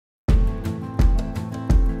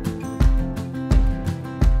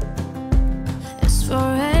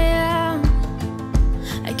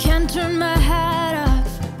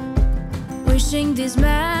think these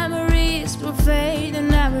memories will fade and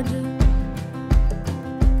never do.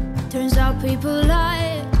 Turns out people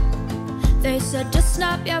lie. They said just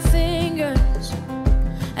snap your fingers,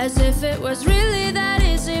 as if it was really that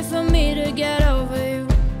easy for me to get over you.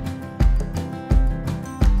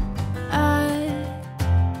 I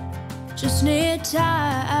just need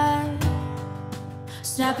time.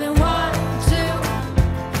 Snapping 1, 2,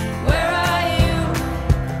 where are you?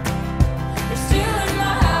 You're still in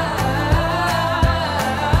my heart.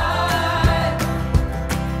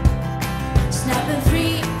 Snapping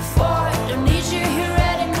 3, 4, don't need you here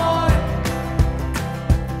anymore.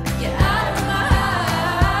 Get out of my heart,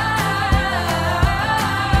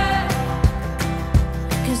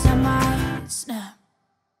 'cause I might snap.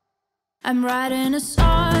 I'm writing a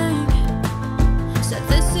song, said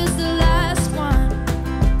this is the last one.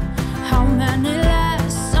 How many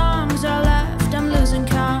last songs are left? I'm losing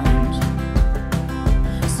count.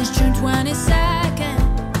 Since June 22nd,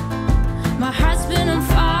 my heart's been on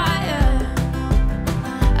fire.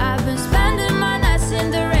 I've been spending my nights in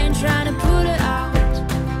the rain trying to put it out.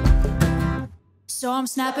 So I'm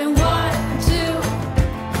snapping 1, 2,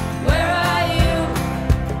 where are you?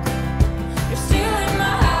 You're still in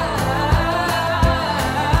my heart.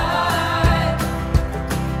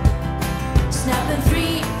 Snapping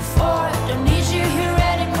 3, 4, don't need you here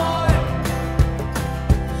anymore.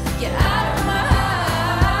 Get out of my heart,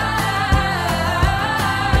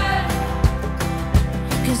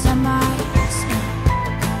 'cause I might snap.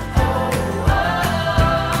 Oh,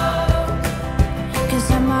 'cause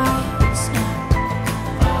I might snap.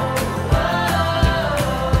 Oh,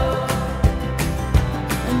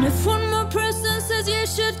 and if one more person says you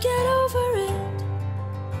should get over it,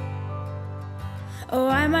 oh,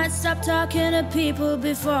 I might stop talking to people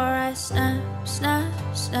before I snap, snap,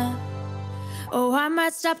 snap. Oh, I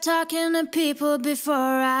might stop talking to people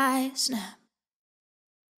before I snap.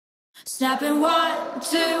 Snapping 1,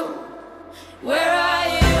 2, where are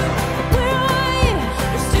you? Where are you?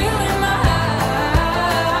 You're still in my heart.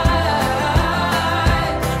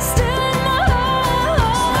 Still in my heart.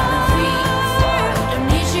 Snapping 3, 4, don't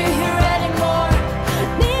need you here anymore.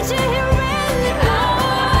 Need you here anymore.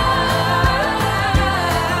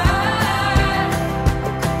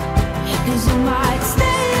 'Cause you might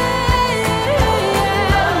stay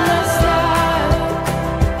in my slide.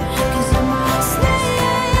 'Cause I might stay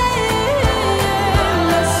in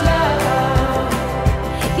my slide.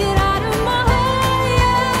 Get out of my heart.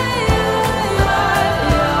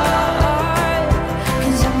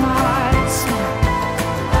 'Cause I might snap.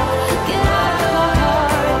 Get out of my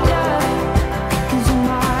heart, yeah. 'Cause I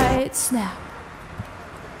might snap.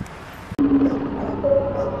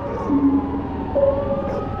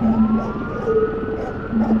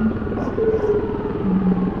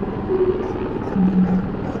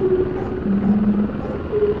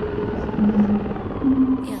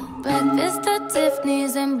 Breakfast at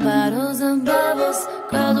Tiffany's and bottles of bubbles.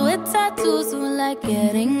 Girls with tattoos who like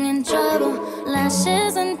getting in trouble.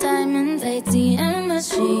 Lashes and diamonds, ATM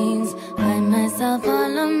machines. Buy myself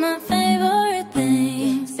all of my favorite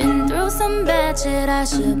things. Been through some bad shit, I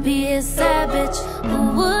should be a savage. Who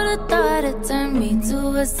would've thought it turned me to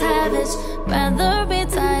a savage? Rather be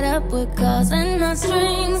tied up with calls and not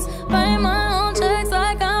strings. Write my own checks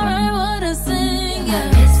like I write what I sing.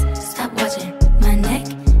 Yeah, stop watching. My neck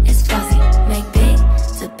is flossy. Make big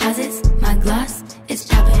deposits. My gloss is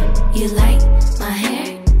popping. You like my hair?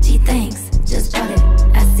 Gee, thanks. Just bought it.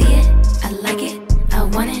 I see it. I like it. I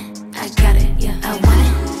want it. I got it. Yeah, I want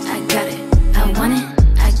it. I got it. I want it.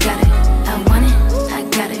 I got it. I want it. I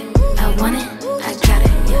got it. I want it. I got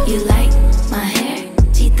it. Yeah. You like my hair?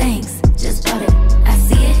 Gee, thanks. Just bought it. I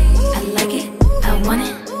see it. I like it. I want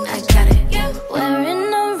it. I got it. Yeah.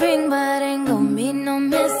 Wearing a ring, but ain't gon' be no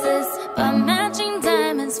misses. But matching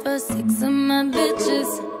diamonds for 6 of my bitches.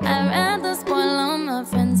 I'd rather spoil all my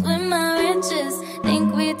friends with my riches.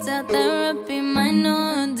 Think retail therapy, my new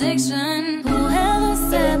addiction. Whoever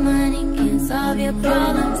said money can't solve your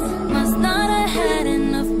problems must not have had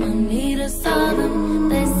enough money to solve them.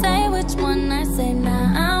 They say which one, I say nah,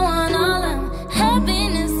 I want all of them.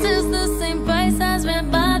 Happiness is the same price as red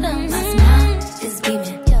bottoms. My smile is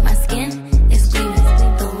beaming, my skin is gleaming.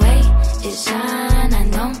 The way it shine, I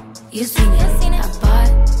know you seen it. I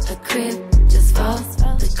bought a crib just for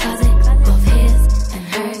the closet, both his and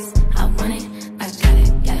hers. I want it, I got it.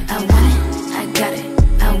 I want it, I got it.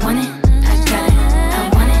 I want it, I got it. I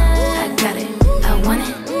want it, I got it. I want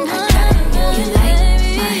it, I got it. You like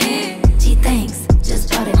my hair? Gee, thanks. Just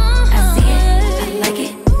bought it. I see it, I like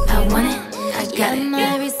it. I want it, I got it.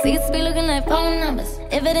 My receipts be looking like phone numbers.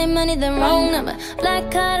 If If it ain't money, then wrong number.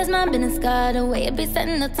 Black card is my business card, the way it be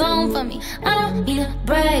setting the tone for me. I don't need a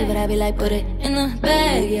brag, but I be like, put it in the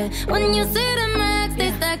bag, yeah. When you see the max,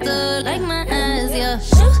 they stacked up like my ass, yeah.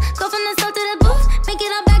 Shoot, go from the south to the booth, make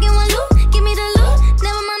it all back in one loop. Give me the loot,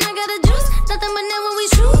 never mind, I got the juice. Nothing but never we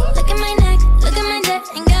shoot. Look at my neck, look at my debt.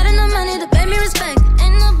 Ain't got enough money to pay me respect.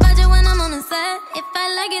 Ain't no budget when I'm on the set. If I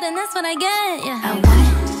like it, then that's what I get, yeah. I want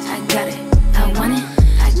it, I got it. I want it,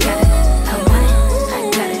 I got it. I want it, I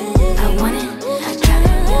got it. I want it, I got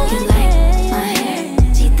it. You like my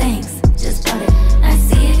hair? She thinks, just bought it. I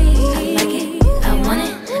see it, I like it. I want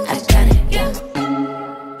it, I got it, yeah.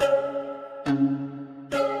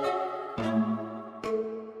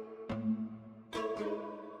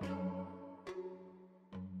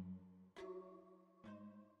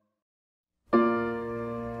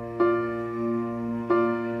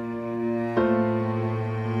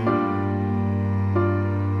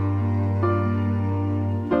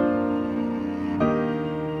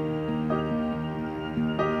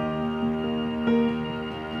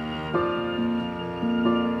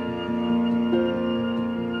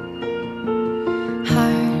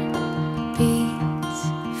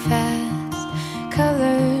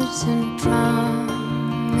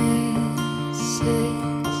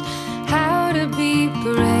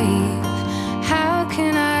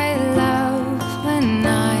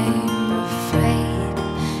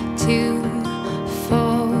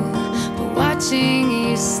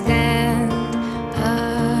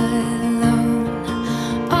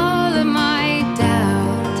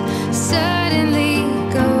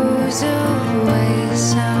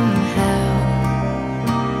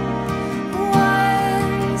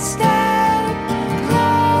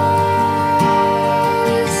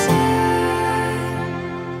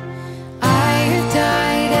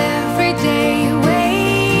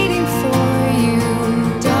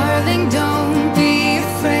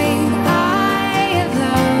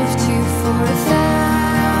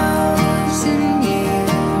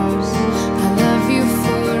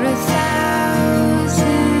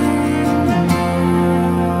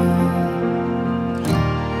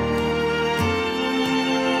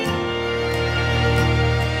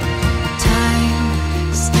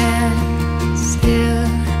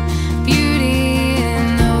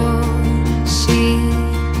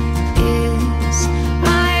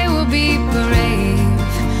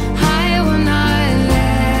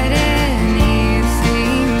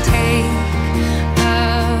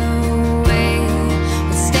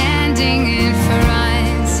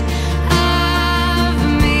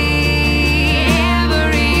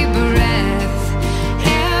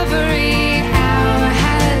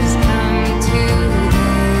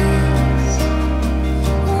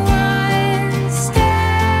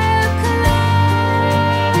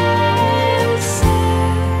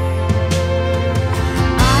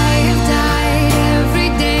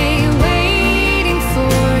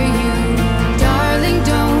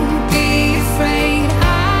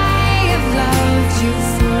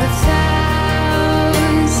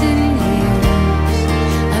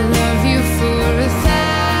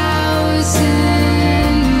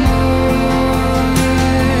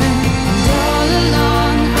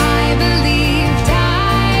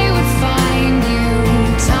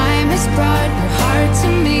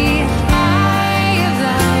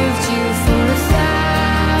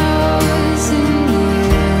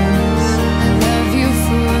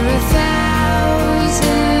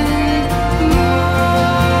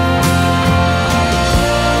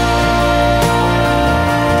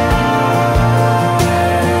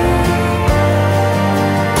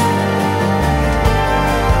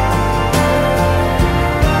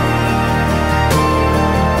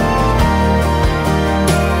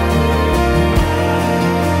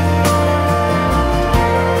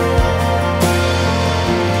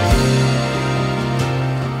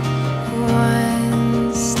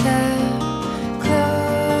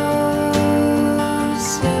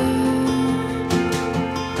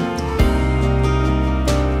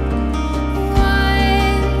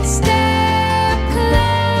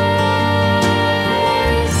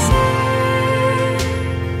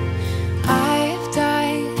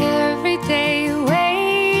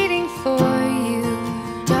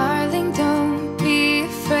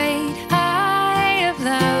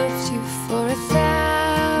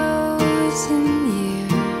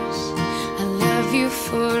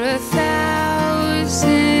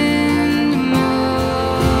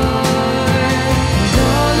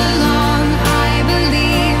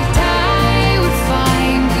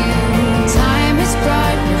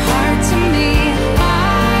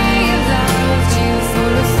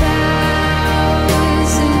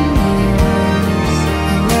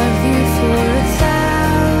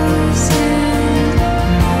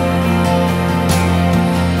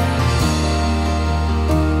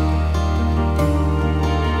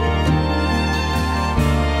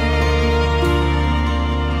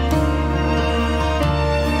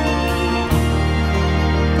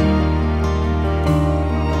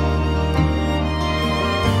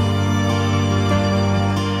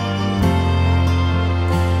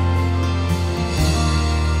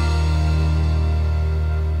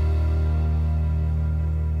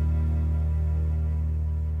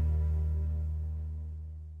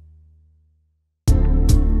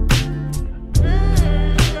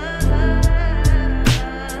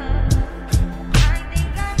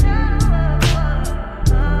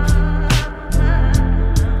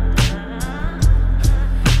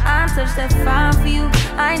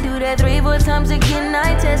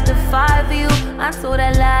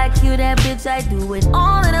 like you, that bitch, I do it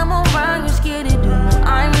all that I'm around, you're scared to do.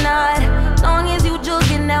 I'm not, long as you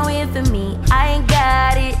joking now here for me, I ain't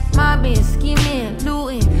got it. My bitch scheming,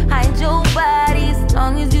 looting, hide your bodies.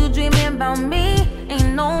 Long as you dreaming about me,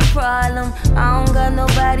 ain't no problem. I don't got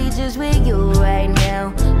nobody just with you right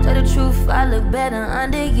now. Tell the truth, I look better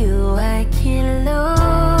under you. I can't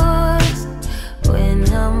lose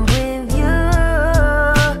when I'm with you.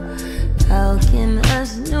 How can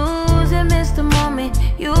us lose and miss the moment?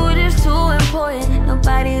 You just too important.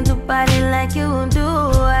 Nobody do body like you do.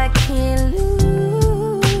 I can't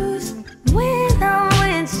lose when I'm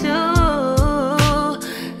with you.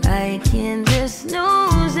 I can't just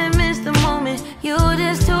snooze and miss the moment. You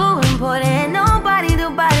just too important. Nobody do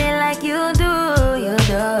body like you do. You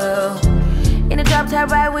do. In the drop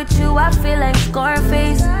top ride with you, I feel like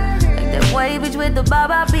Scarface. Like that white bitch with the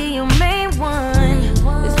bob, I'll be your main one.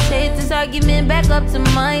 Let's chase this argument back up to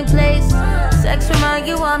my place. Sex remind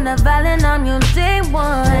you I'm not violent, I'm your day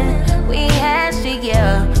one. We had shit,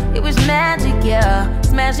 yeah. It was magic, yeah.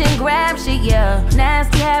 Smash and grab shit, yeah.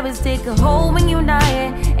 Nasty habits take a hold when you're not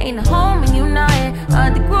here. Ain't a home when you're not here.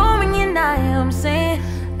 Hard to grow when you're not here. I'm saying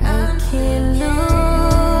I can't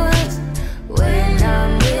lose when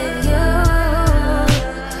I'm with you.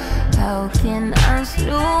 How can I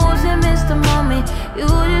lose and miss the moment? You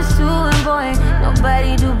just too important.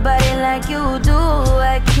 Nobody do body like you do.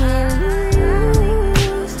 I can't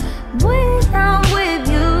lose when I'm with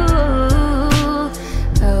you.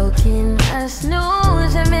 How can I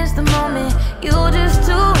snooze and miss the moment? You just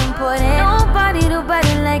too important. Nobody do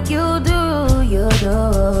body like you do. You do.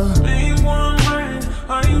 Main one right.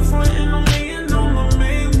 Are you frontin' on me and I'm the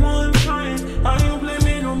main one trying? Are you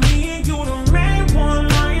blaming on me and you the main one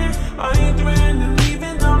lying? Are you threatening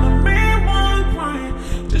leaving? I'm the main one crying.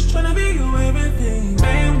 Just tryna be you everything.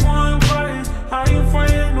 Main one right. Are you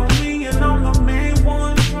frontin' on me and I'm the main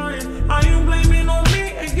one trying? Are you blaming on me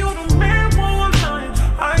and you the main one lying?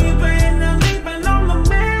 Are you threatening leaving? I'm the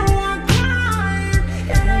main one crying.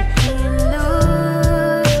 I can't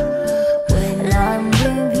lose when I'm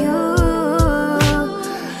with you.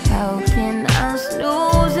 How can I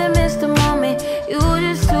snooze and miss the moment? You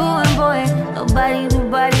just too important. Nobody do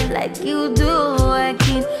body like you do. I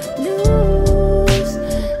can't lose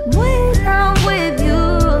when I'm with you.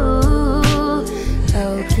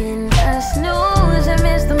 How can I snooze and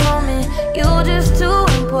miss the moment? You just too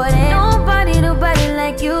important. Nobody do body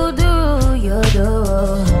like you do. You do.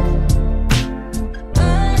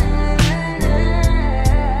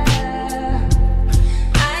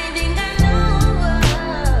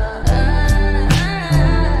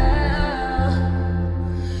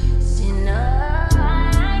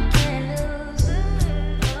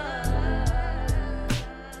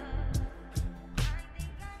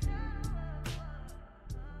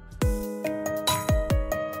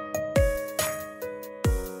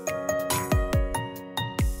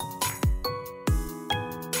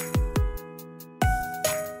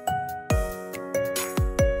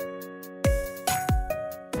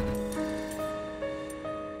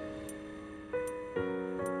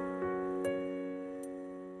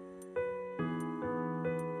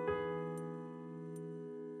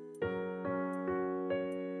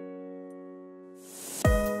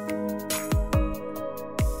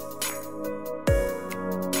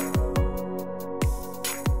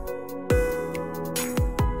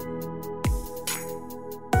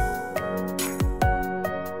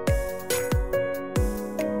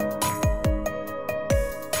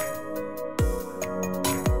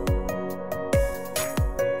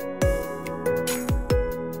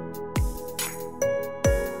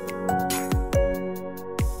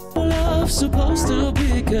 Supposed to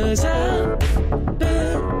be, 'cause I've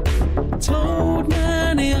been told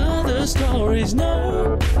many other stories.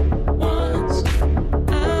 No one's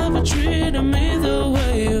ever treated me the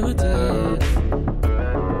way you did.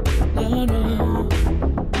 No, no,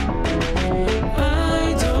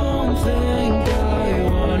 I don't think I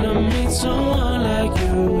wanna meet someone like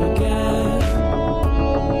you again.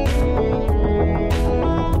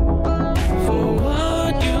 For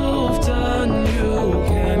what you've done, you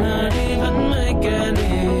cannot even make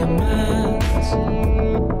any amends.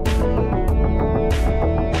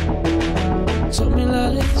 Told me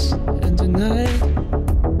lies and denied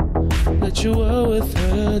that you were with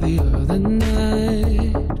her the other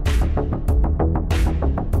night.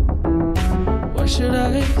 Why should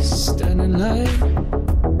I stand in line?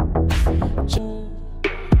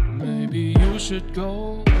 Maybe you should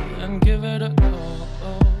go and give it a go.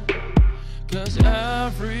 'Cause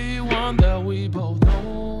everyone that we both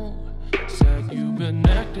know said you've been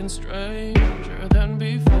acting stranger than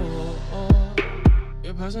before.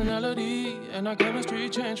 You're personality and our chemistry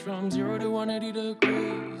changed from 0 to 180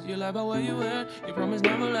 degrees. You lie about where you at, you promise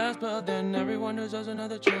never last, but then everyone deserves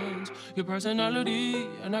another chance. Your personality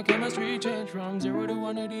and our chemistry changed from 0 to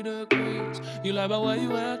 180 degrees. You lie about where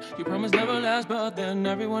you at, you promise never last, but then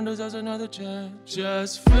everyone deserves another chance.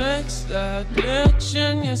 Just fix that glitch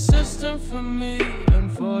in your system for me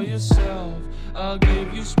and for yourself. I'll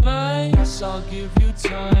give you space, I'll give you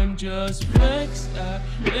time. Just fix that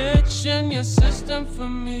glitch in your system for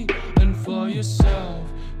me and for yourself.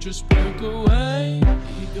 Just break away,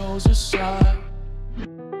 egos aside.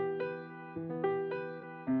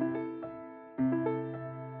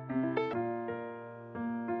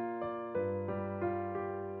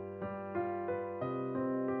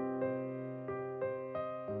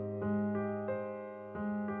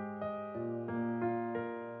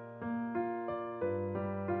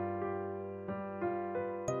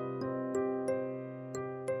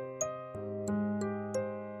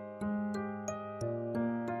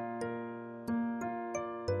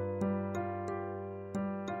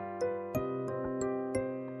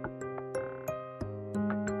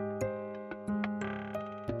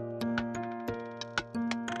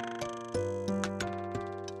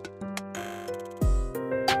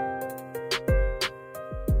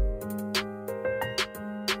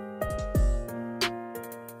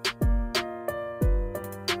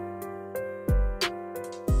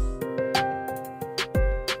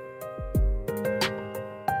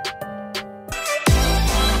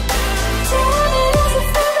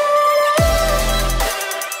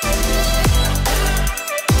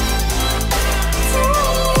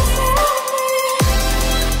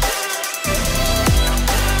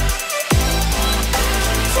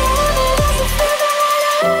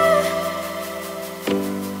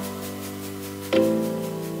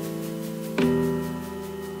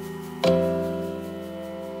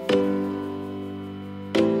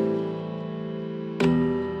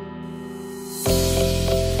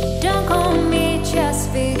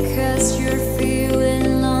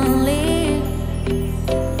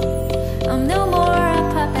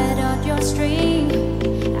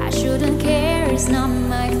 It's not